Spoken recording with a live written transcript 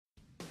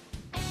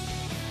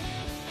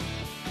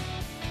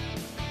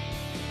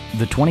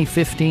the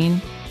 2015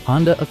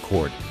 Honda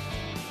Accord.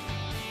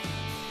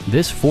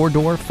 This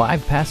four-door,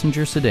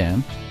 five-passenger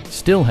sedan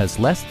still has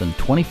less than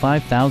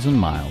 25,000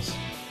 miles.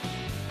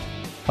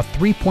 A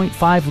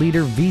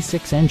 3.5-liter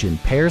V6 engine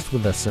pairs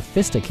with a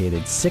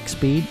sophisticated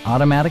six-speed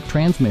automatic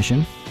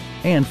transmission,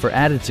 and for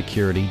added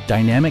security,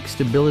 dynamic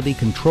stability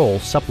control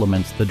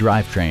supplements the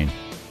drivetrain.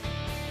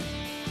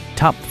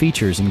 Top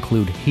features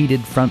include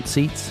heated front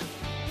seats,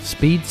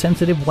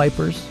 speed-sensitive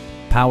wipers,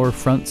 power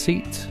front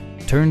seats,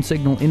 turn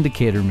signal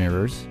indicator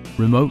mirrors,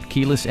 remote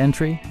keyless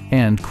entry,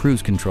 and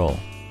cruise control.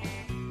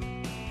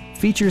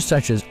 Features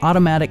such as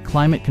automatic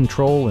climate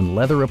control and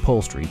leather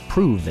upholstery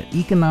prove that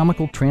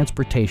economical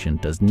transportation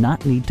does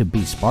not need to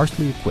be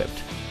sparsely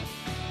equipped.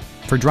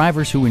 For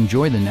drivers who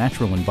enjoy the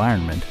natural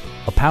environment,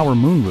 a power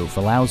moonroof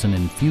allows an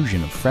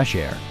infusion of fresh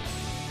air.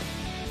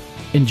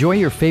 Enjoy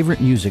your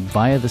favorite music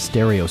via the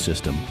stereo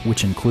system,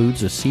 which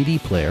includes a CD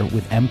player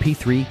with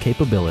MP3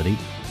 capability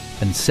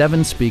and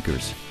 7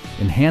 speakers,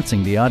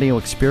 enhancing the audio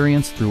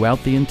experience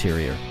throughout the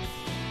interior.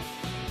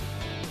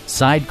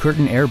 Side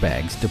curtain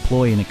airbags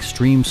deploy in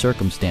extreme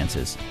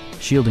circumstances,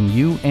 shielding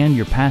you and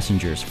your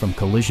passengers from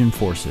collision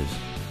forces.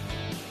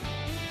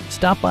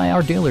 Stop by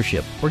our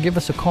dealership or give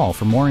us a call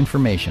for more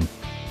information.